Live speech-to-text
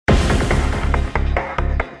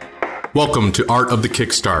Welcome to Art of the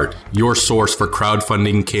Kickstart, your source for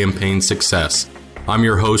crowdfunding campaign success. I'm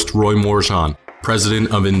your host, Roy Morjan,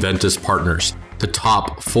 president of Inventus Partners, the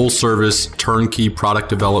top full-service turnkey product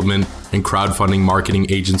development and crowdfunding marketing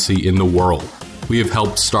agency in the world. We have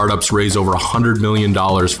helped startups raise over $100 million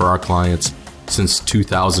for our clients since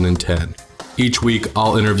 2010. Each week,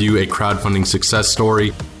 I'll interview a crowdfunding success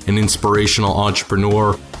story, an inspirational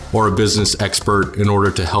entrepreneur, or a business expert in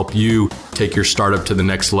order to help you take your startup to the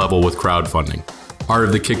next level with crowdfunding. Art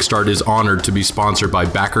of the Kickstart is honored to be sponsored by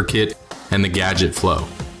BackerKit and the Gadget Flow.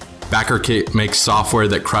 BackerKit makes software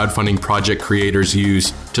that crowdfunding project creators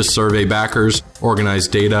use to survey backers, organize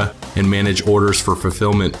data, and manage orders for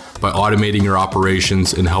fulfillment by automating your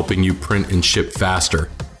operations and helping you print and ship faster.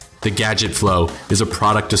 The Gadget Flow is a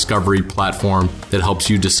product discovery platform that helps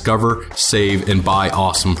you discover, save, and buy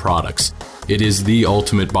awesome products. It is the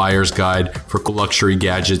ultimate buyer's guide for luxury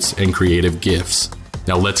gadgets and creative gifts.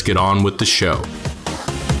 Now let's get on with the show.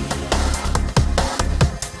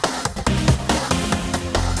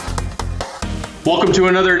 Welcome to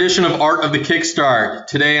another edition of Art of the Kickstart.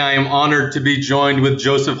 Today I am honored to be joined with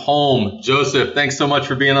Joseph Holm. Joseph, thanks so much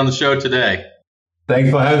for being on the show today.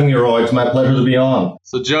 Thanks for having me, Roy. It's my pleasure to be on.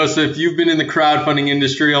 So Joseph, you've been in the crowdfunding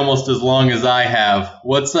industry almost as long as I have.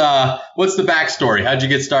 What's the backstory? How'd you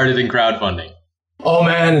get started in crowdfunding? Oh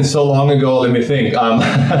man, it's so long ago. Let me think.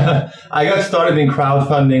 I got started in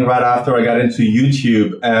crowdfunding right after I got into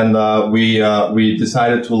YouTube, and we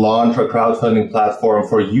decided to launch a crowdfunding platform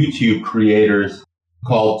for YouTube creators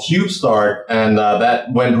called TubeStart, and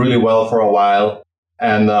that went really well for a while.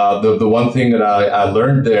 And the one thing that I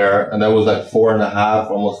learned there, and that was like 4.5,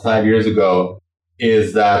 almost 5 years ago,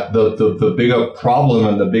 is that the bigger problem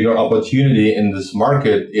and the bigger opportunity in this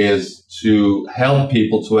market is to help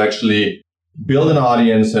people to actually build an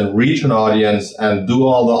audience and reach an audience and do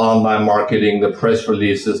all the online marketing, the press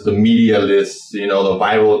releases, the media lists, the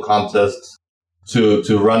viral contests to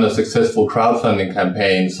run a successful crowdfunding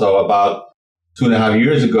campaign. So about 2.5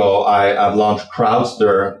 years ago, I've launched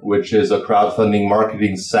Crowdster, which is a crowdfunding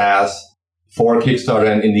marketing SaaS for Kickstarter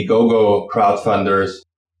and Indiegogo crowdfunders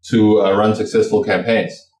to run successful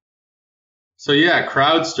campaigns. So yeah,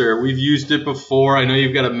 Crowdster, we've used it before. I know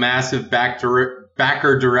you've got a massive backer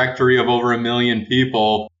directory of over 1 million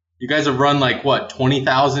people. You guys have run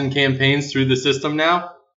 20,000 campaigns through the system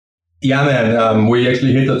now? Yeah, man. We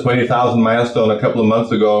actually hit the 20,000 milestone a couple of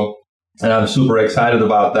months ago. And I'm super excited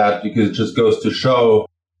about that because it just goes to show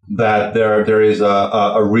that there is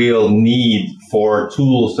a real need for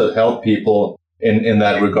tools that help people in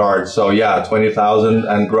that regard. So yeah, 20,000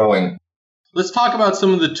 and growing. Let's talk about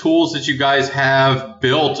some of the tools that you guys have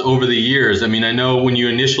built over the years. I mean, I know when you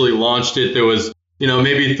initially launched it, there was,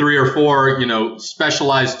 maybe 3 or 4,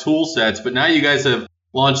 specialized tool sets, but now you guys have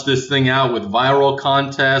launched this thing out with viral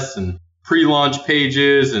contests and pre-launch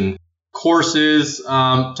pages and courses.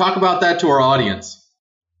 Talk about that to our audience.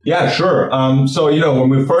 Yeah, sure. So, when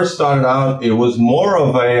we first started out, it was more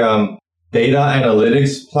of a data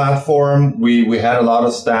analytics platform. We had a lot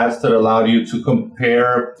of stats that allowed you to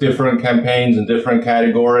compare different campaigns in different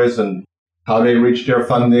categories and how they reached their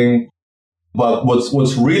funding. But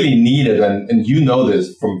what's really needed, and you know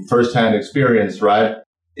this from firsthand experience, right,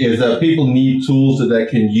 is that people need tools that they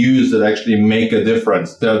can use that actually make a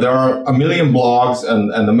difference. There are 1 million blogs and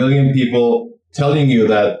 1 million people telling you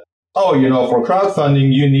that, for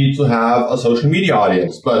crowdfunding, you need to have a social media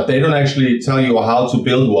audience, but they don't actually tell you how to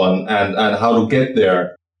build one and how to get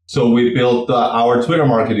there. So we built our Twitter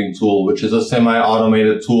marketing tool, which is a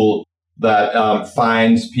semi-automated tool that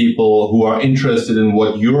finds people who are interested in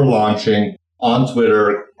what you're launching on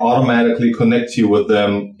Twitter, automatically connects you with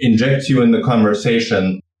them, injects you in the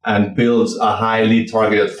conversation, and builds a highly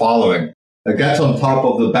targeted following. That's on top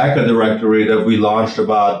of the backer directory that we launched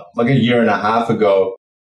about 1.5 years ago.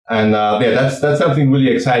 And that's something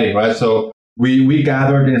really exciting, right? So we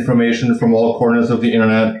gathered information from all corners of the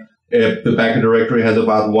internet. The backer directory has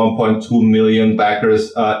about 1.2 million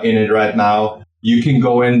backers in it right now. You can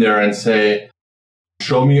go in there and say,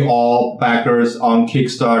 show me all backers on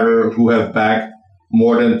Kickstarter who have backed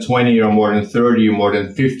more than 20 or more than 30 or more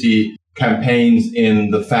than 50 campaigns in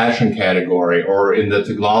the fashion category or in the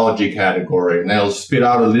technology category. And they'll spit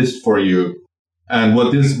out a list for you. And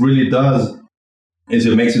what this really does is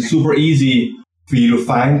it makes it super easy for you to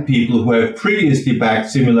find people who have previously backed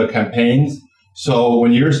similar campaigns. So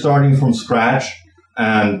when you're starting from scratch,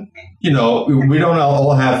 and we don't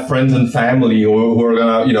all have friends and family who are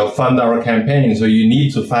gonna fund our campaign. So you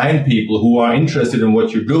need to find people who are interested in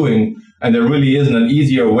what you're doing, and there really isn't an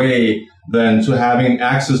easier way than to having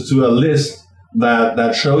access to a list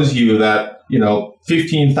that shows you that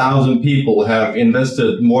 15,000 people have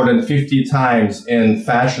invested more than 50 times in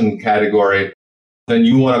fashion category, then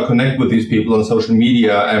you want to connect with these people on social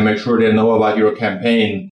media and make sure they know about your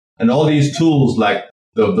campaign. And all these tools like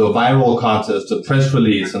the viral contest, the press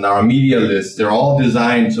release, and our media list, they're all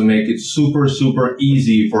designed to make it super, super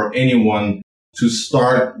easy for anyone to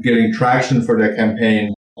start getting traction for their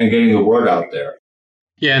campaign and getting the word out there.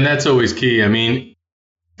 Yeah, and that's always key. I mean,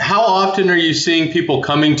 how often are you seeing people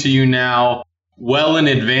coming to you now well in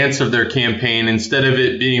advance of their campaign instead of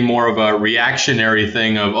it being more of a reactionary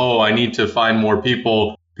thing of, oh, I need to find more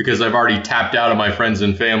people because I've already tapped out of my friends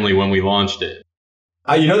and family when we launched it?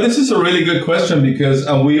 This is a really good question because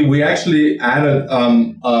we actually added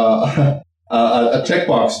a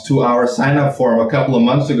checkbox to our sign-up form a couple of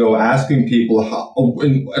months ago asking people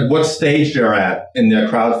at what stage they're at in their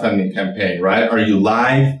crowdfunding campaign, right? Are you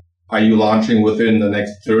live? Are you launching within the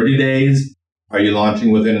next 30 days? Are you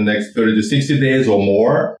launching within the next 30 to 60 days or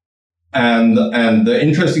more? And the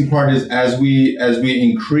interesting part is as we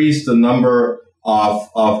increase the number of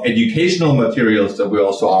educational materials that we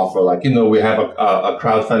also offer, like, we have a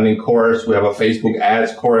crowdfunding course, we have a Facebook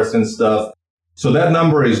ads course and stuff. So that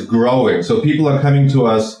number is growing. So people are coming to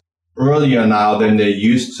us earlier now than they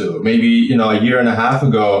used to. Maybe, a year and a half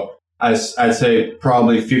ago, I'd say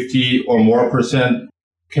probably 50 or more %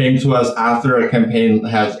 came to us after a campaign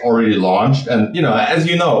has already launched. And, as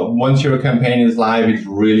you know, once your campaign is live, it's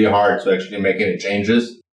really hard to actually make any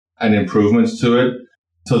changes and improvements to it.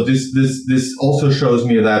 So this also shows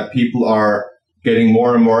me that people are getting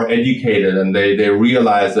more and more educated, and they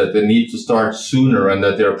realize that they need to start sooner, and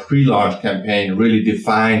that their pre-launch campaign really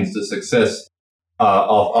defines the success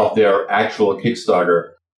of their actual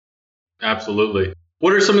Kickstarter. Absolutely.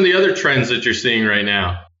 What are some of the other trends that you're seeing right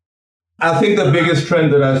now? I think the biggest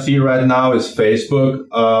trend that I see right now is Facebook.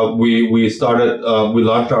 We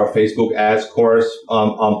launched our Facebook ads course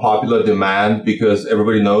on popular demand because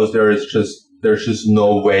everybody knows there's just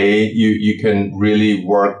no way you can really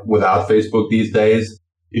work without Facebook these days.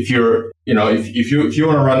 If you want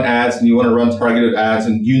to run ads and you want to run targeted ads,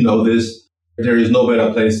 and this, there is no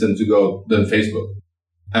better place than Facebook.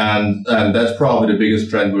 And that's probably the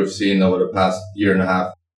biggest trend we've seen over the past year and a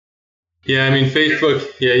half. Yeah, I mean, Facebook,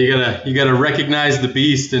 you gotta recognize the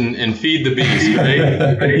beast and feed the beast,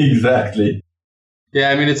 right? Exactly.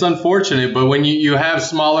 Yeah, I mean, it's unfortunate, but when you have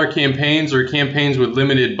smaller campaigns or campaigns with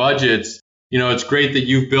limited budgets, it's great that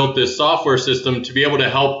you've built this software system to be able to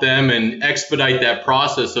help them and expedite that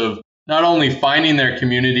process of not only finding their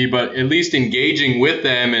community, but at least engaging with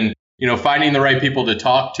them and, finding the right people to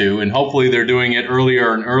talk to. And hopefully they're doing it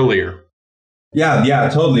earlier and earlier. Yeah,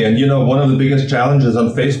 totally. And, one of the biggest challenges on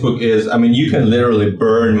Facebook is, you can literally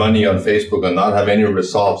burn money on Facebook and not have any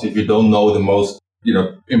results if you don't know the most,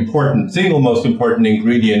 single most important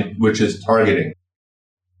ingredient, which is targeting.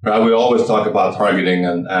 Right? We always talk about targeting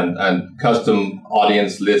and custom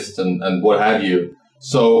audience lists and what have you.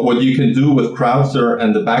 So what you can do with Crowdster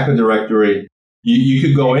and the backer directory, you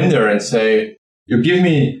could go in there and say, you give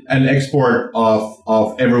me an export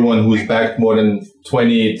of everyone who's backed more than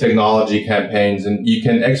 20 technology campaigns, and you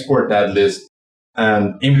can export that list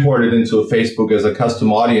and import it into Facebook as a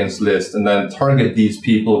custom audience list, and then target these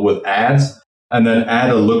people with ads, and then add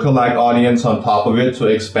a lookalike audience on top of it to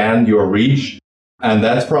expand your reach. And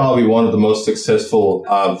that's probably one of the most successful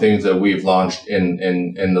things that we've launched in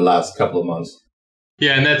the last couple of months.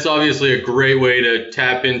 Yeah, and that's obviously a great way to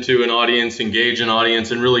tap into an audience, engage an audience,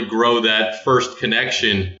 and really grow that first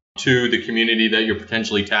connection to the community that you're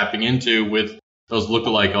potentially tapping into with those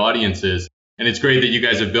lookalike audiences. And it's great that you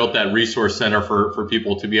guys have built that resource center for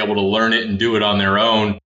people to be able to learn it and do it on their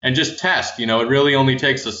own and just test. It really only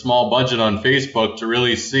takes a small budget on Facebook to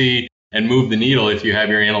really see and move the needle if you have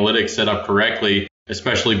your analytics set up correctly,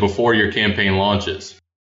 especially before your campaign launches.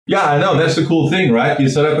 Yeah, I know. That's the cool thing, right? You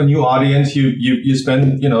set up a new audience, you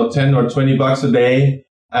spend, $10 or $20 a day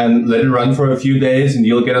and let it run for a few days, and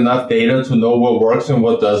you'll get enough data to know what works and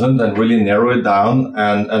what doesn't, and really narrow it down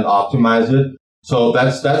and optimize it. So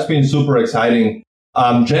that's been super exciting.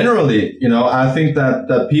 Generally, I think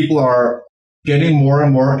that people are getting more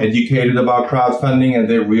and more educated about crowdfunding, and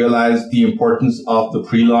they realize the importance of the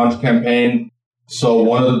pre-launch campaign. So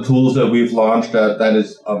one of the tools that we've launched that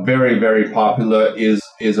is very, very popular is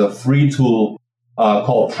a free tool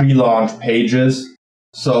called Pre-Launch Pages.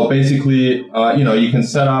 So basically, you can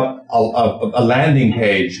set up a landing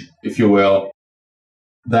page, if you will,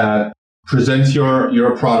 that presents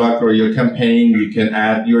your product or your campaign. You can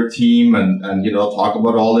add your team and talk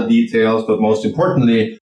about all the details. But most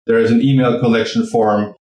importantly, there is an email collection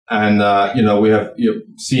form, And, we have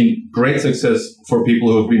seen great success for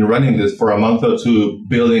people who have been running this for a month or two,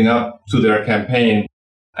 building up to their campaign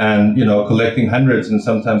and, collecting hundreds and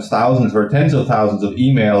sometimes thousands or tens of thousands of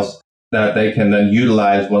emails that they can then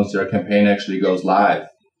utilize once their campaign actually goes live.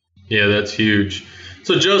 Yeah, that's huge.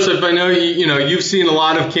 So Joseph, I know you've seen a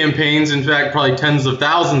lot of campaigns, in fact, probably tens of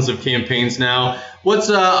thousands of campaigns now. What's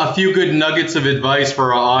a few good nuggets of advice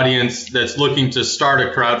for our audience that's looking to start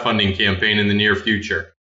a crowdfunding campaign in the near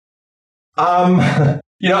future?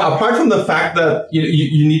 Apart from the fact that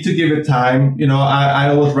you need to give it time, I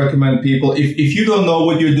always recommend people, if you don't know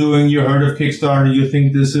what you're doing, you heard of Kickstarter, you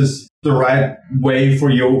think this is the right way for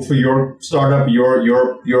your startup,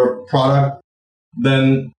 your product,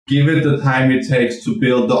 then give it the time it takes to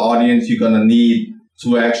build the audience you're going to need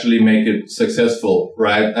to actually make it successful,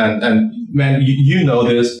 right? And man, you know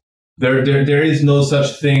this. There is no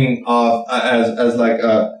such thing as like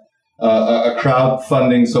a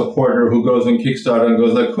crowdfunding supporter who goes on Kickstarter and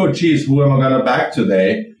goes like, oh, geez, who am I going to back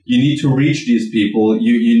today? You need to reach these people.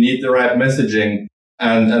 You need the right messaging.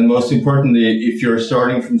 And most importantly, if you're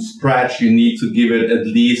starting from scratch, you need to give it at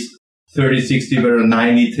least 30, 60, or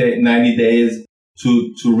 90 days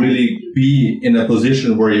to really be in a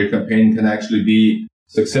position where your campaign can actually be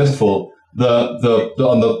successful.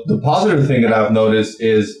 The positive thing that I've noticed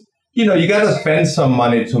is, you got to spend some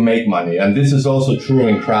money to make money. And this is also true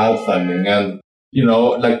in crowdfunding. And,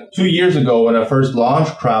 like 2 years ago when I first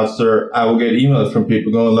launched Crowdster, I would get emails from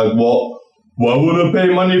people going like, well, why would I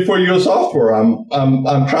pay money for your software? I'm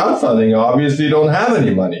crowdfunding. I obviously don't have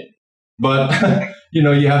any money. But,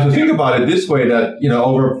 you have to think about it this way that,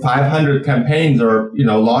 over 500 campaigns are,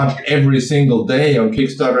 launched every single day on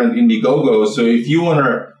Kickstarter and Indiegogo. So if you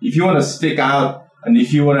want to stick out and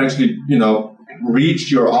if you want to actually, reach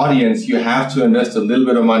your audience, you have to invest a little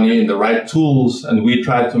bit of money in the right tools. And we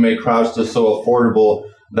try to make Crowdster so affordable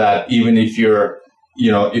that even if you're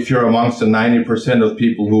amongst the 90% of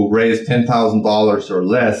people who raise $10,000 or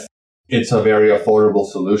less, it's a very affordable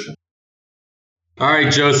solution. All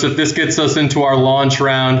right, Joseph, this gets us into our launch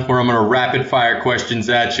round where I'm going to rapid fire questions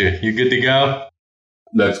at you. You good to go?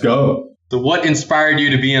 Let's go. So what inspired you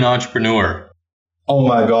to be an entrepreneur? Oh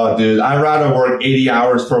my God, dude. I'd rather work 80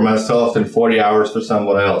 hours for myself than 40 hours for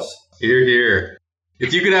someone else. Hear, hear.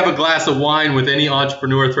 If you could have a glass of wine with any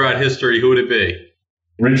entrepreneur throughout history, who would it be?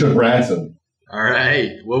 Richard Branson. All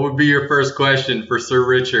right. What would be your first question for Sir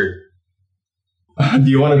Richard? Do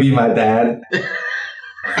you want to be my dad?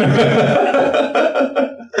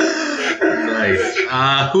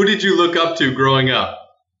 Nice. Who did you look up to growing up?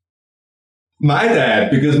 My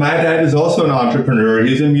dad, because my dad is also an entrepreneur.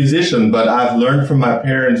 He's a musician, but I've learned from my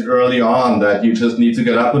parents early on that you just need to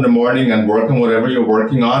get up in the morning and work on whatever you're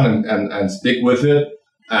working on and stick with it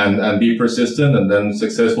and be persistent, and then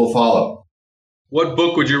success will follow. What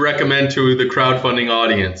book would you recommend to the crowdfunding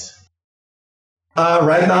audience?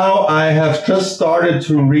 Right now, I have just started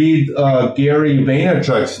to read Gary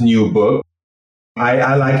Vaynerchuk's new book.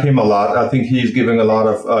 I like him a lot. I think he's giving a lot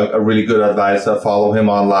of really good advice. I follow him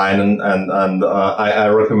online, and I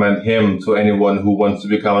recommend him to anyone who wants to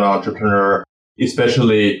become an entrepreneur.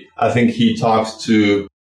 Especially, I think he talks to,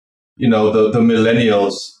 the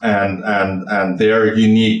millennials and their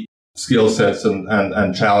unique skill sets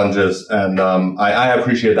and challenges. And I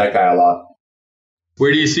appreciate that guy a lot.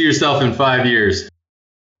 Where do you see yourself in 5 years?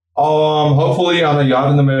 Hopefully on a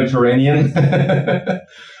yacht in the Mediterranean.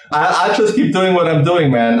 I just keep doing what I'm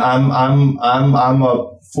doing, man. I'm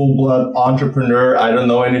a full-blood entrepreneur. I don't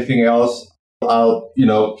know anything else. I'll,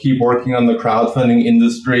 keep working on the crowdfunding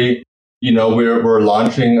industry. We're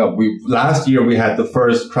launching. Last year we had the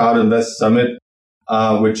first Crowd Invest Summit,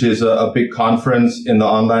 which is a big conference in the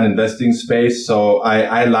online investing space. So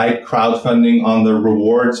I like crowdfunding on the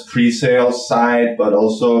rewards pre-sale side, but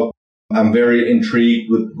also I'm very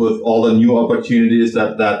intrigued with all the new opportunities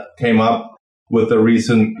that came up with the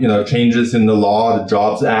recent, changes in the law, the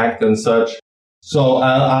Jobs Act and such. So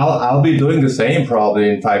I'll be doing the same probably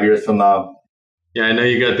in 5 years from now. Yeah, I know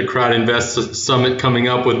you got the Crowd Invest Summit coming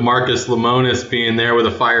up with Marcus Lemonis being there with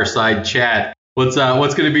a fireside chat. What's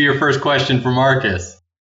going to be your first question for Marcus?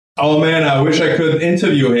 Oh man, I wish I could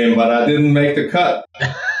interview him, but I didn't make the cut.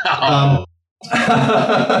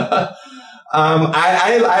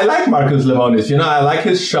 I like Marcus Lemonis. I like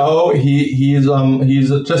his show. He's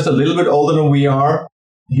just a little bit older than we are.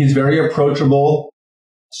 He's very approachable.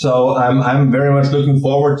 So I'm very much looking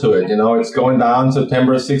forward to it. It's going down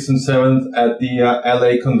September 6th and 7th at the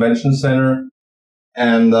LA Convention Center.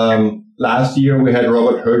 And last year we had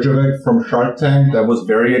Robert Herjavec from Shark Tank. That was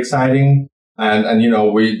very exciting. And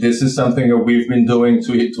this is something that we've been doing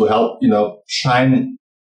to help, shine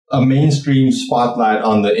a mainstream spotlight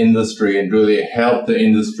on the industry and really help the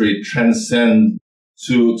industry transcend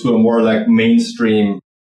to a more like mainstream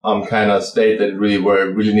kind of state that really where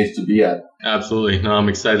it really needs to be at. Absolutely. No, I'm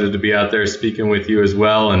excited to be out there speaking with you as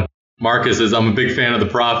well. And Marcus says, I'm a big fan of the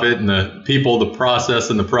profit and the people, the process,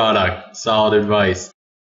 and the product. Solid advice.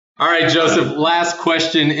 All right, Joseph, last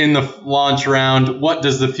question in the launch round. What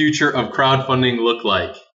does the future of crowdfunding look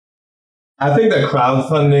like? I think that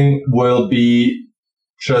crowdfunding will be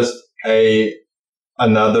just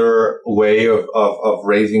another way of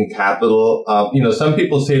raising capital. Some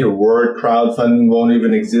people say the word crowdfunding won't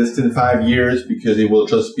even exist in 5 years because it will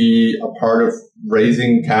just be a part of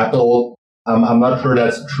raising capital. I'm not sure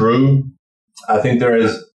that's true. I think there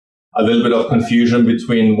is a little bit of confusion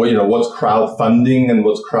between what's crowdfunding and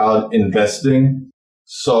what's crowd investing.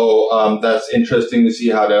 So that's interesting to see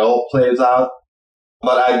how that all plays out.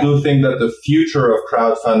 But I do think that the future of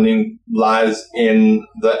crowdfunding lies in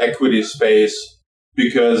the equity space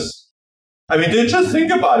because, just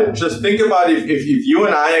think about it. Just think about if you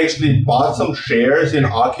and I actually bought some shares in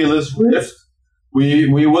Oculus Rift, we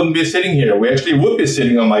wouldn't be sitting here. We actually would be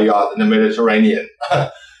sitting on my yacht in the Mediterranean,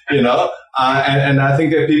 And I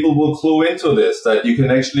think that people will clue into this, that you can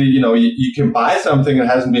actually, you can buy something that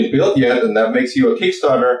hasn't been built yet, and that makes you a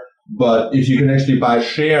Kickstarter. But if you can actually buy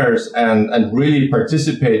shares and really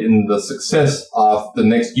participate in the success of the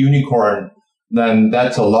next unicorn, then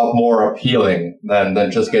that's a lot more appealing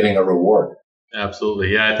than just getting a reward.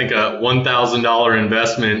 Absolutely. Yeah, I think a $1,000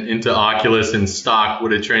 investment into Oculus in stock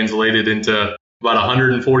would have translated into about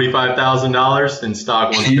 $145,000 in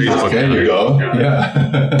stock once Facebook. There you go.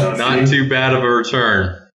 Yeah. Not too bad of a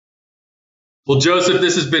return. Well, Joseph,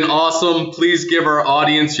 this has been awesome. Please give our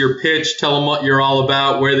audience your pitch. Tell them what you're all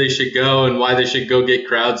about, where they should go, and why they should go get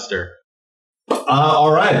Crowdster.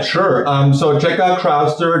 All right, sure. So check out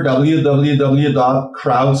Crowdster,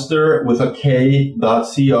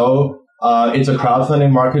 www.crowdster.co. It's a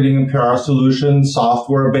crowdfunding marketing and PR solution,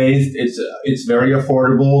 software-based. It's very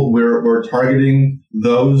affordable. We're targeting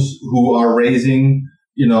those who are raising,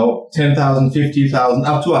 $10,000, $50,000,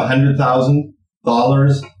 up to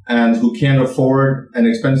 $100,000, and who can't afford an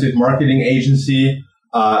expensive marketing agency.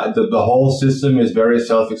 The whole system is very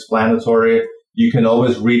self-explanatory. You can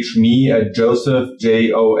always reach me at Joseph,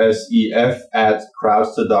 Josef, at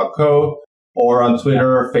crowdster.co, or on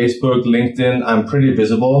Twitter, Facebook, LinkedIn. I'm pretty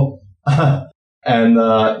visible. And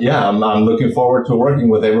I'm looking forward to working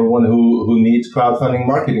with everyone who needs crowdfunding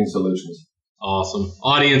marketing solutions. Awesome.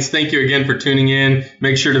 Audience, thank you again for tuning in.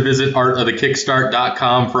 Make sure to visit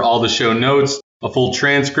artofthekickstart.com for all the show notes, a full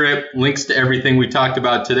transcript, links to everything we talked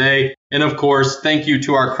about today. And of course, thank you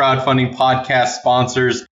to our crowdfunding podcast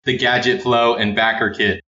sponsors, The Gadget Flow and Backer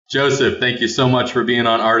Kit. Joseph, thank you so much for being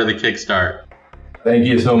on Art of the Kickstart. Thank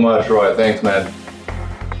you so much, Roy. Thanks, man.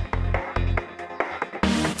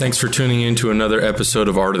 Thanks for tuning in to another episode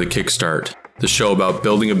of Art of the Kickstart, the show about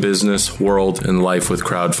building a business, world, and life with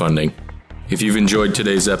crowdfunding. If you've enjoyed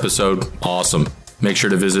today's episode, awesome. Make sure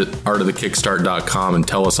to visit artofthekickstart.com and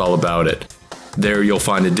tell us all about it. There you'll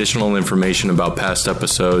find additional information about past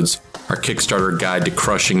episodes, our Kickstarter guide to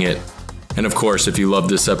crushing it, and of course, if you love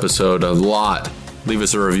this episode a lot, leave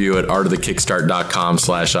us a review at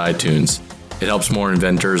artofthekickstart.com/iTunes. It helps more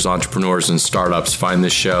inventors, entrepreneurs, and startups find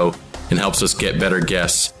this show and helps us get better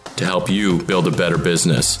guests to help you build a better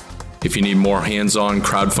business. If you need more hands-on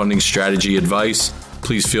crowdfunding strategy advice,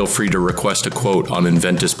 please feel free to request a quote on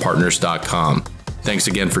inventuspartners.com. Thanks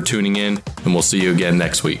again for tuning in, and we'll see you again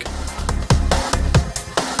next week.